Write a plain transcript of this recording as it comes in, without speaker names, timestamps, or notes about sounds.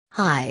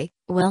Hi,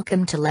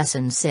 welcome to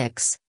Lesson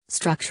 6,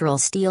 Structural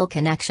Steel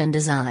Connection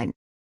Design.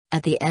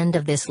 At the end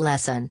of this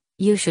lesson,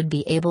 you should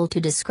be able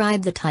to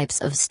describe the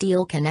types of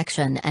steel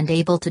connection and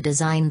able to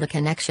design the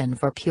connection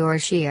for pure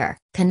shear.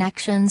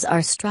 Connections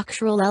are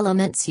structural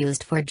elements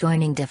used for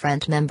joining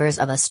different members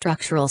of a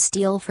structural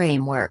steel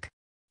framework.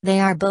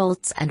 They are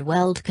bolts and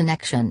weld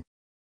connection.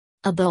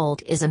 A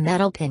bolt is a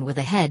metal pin with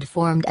a head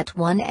formed at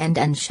one end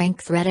and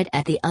shank threaded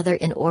at the other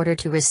in order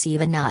to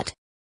receive a nut.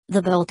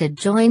 The bolted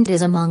joint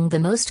is among the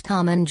most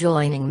common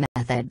joining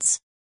methods.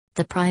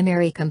 The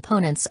primary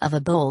components of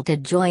a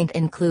bolted joint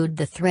include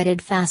the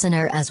threaded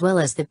fastener as well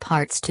as the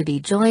parts to be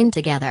joined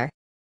together.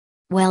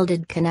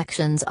 Welded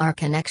connections are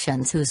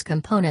connections whose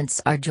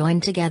components are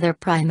joined together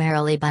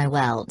primarily by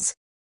welds.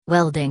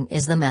 Welding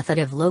is the method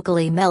of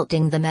locally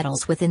melting the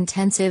metals with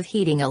intensive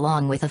heating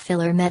along with a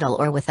filler metal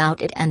or without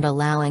it and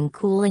allowing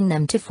cooling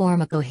them to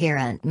form a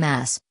coherent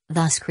mass,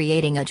 thus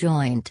creating a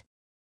joint.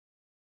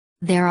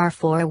 There are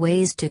 4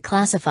 ways to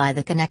classify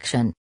the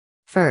connection.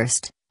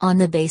 First, on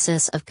the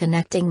basis of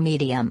connecting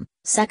medium;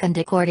 second,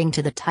 according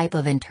to the type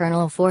of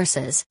internal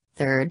forces;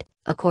 third,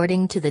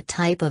 according to the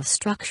type of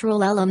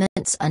structural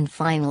elements; and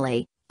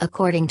finally,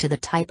 according to the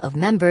type of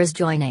members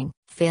joining.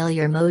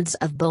 Failure modes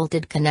of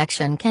bolted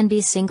connection can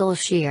be single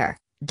shear,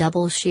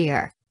 double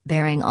shear,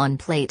 bearing on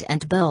plate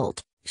and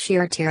bolt,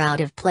 shear tear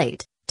out of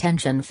plate,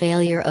 tension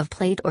failure of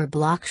plate or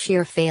block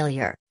shear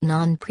failure.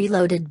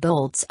 Non-preloaded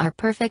bolts are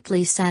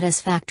perfectly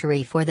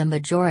satisfactory for the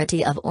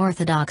majority of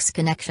orthodox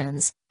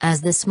connections,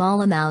 as the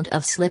small amount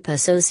of slip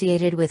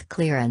associated with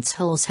clearance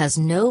holes has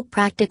no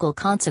practical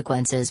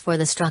consequences for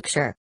the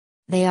structure.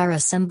 They are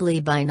assembly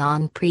by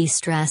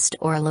non-pre-stressed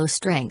or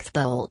low-strength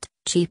bolt,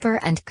 cheaper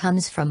and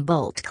comes from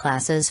bolt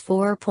classes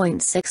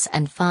 4.6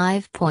 and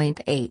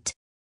 5.8.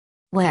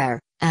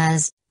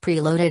 Whereas,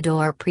 preloaded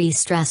or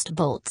pre-stressed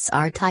bolts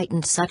are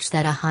tightened such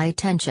that a high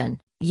tension,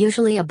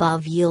 usually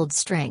above yield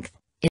strength,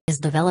 is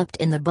developed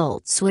in the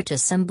bolt switch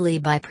assembly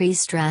by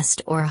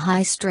pre-stressed or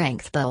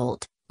high-strength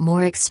bolt,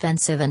 more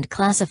expensive and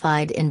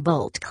classified in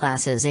bolt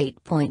classes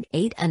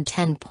 8.8 and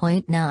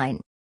 10.9.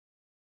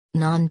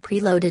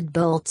 Non-preloaded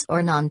bolts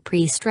or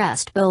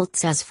non-pre-stressed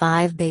bolts has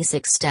 5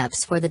 basic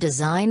steps for the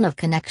design of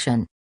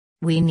connection.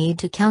 We need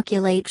to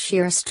calculate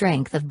shear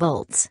strength of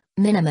bolts,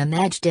 minimum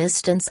edge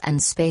distance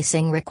and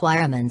spacing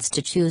requirements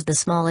to choose the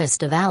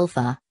smallest of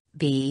alpha,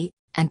 B,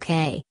 and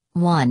K.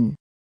 1.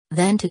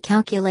 Then to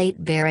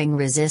calculate bearing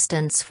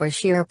resistance for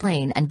shear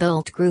plane and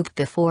bolt group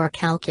before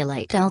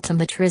calculate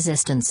ultimate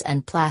resistance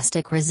and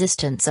plastic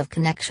resistance of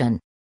connection.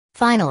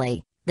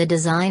 Finally, the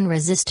design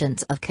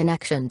resistance of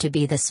connection to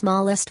be the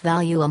smallest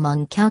value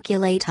among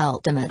calculate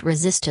ultimate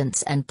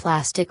resistance and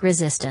plastic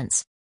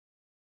resistance.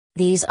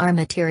 These are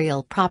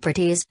material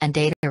properties and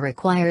data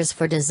requires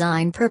for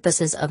design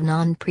purposes of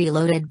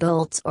non-preloaded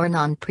bolts or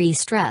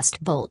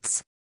non-pre-stressed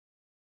bolts.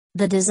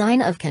 The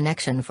design of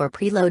connection for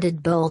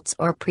preloaded bolts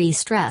or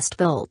pre-stressed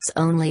bolts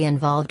only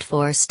involved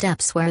 4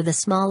 steps where the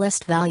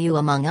smallest value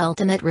among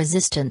ultimate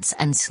resistance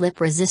and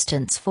slip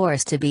resistance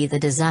force to be the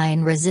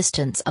design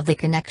resistance of the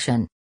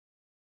connection.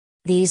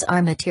 These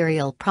are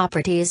material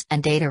properties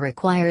and data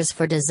requires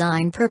for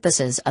design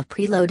purposes of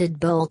preloaded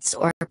bolts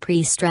or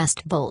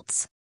pre-stressed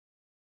bolts.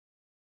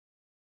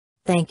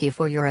 Thank you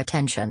for your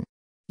attention.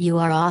 You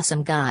are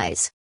awesome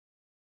guys.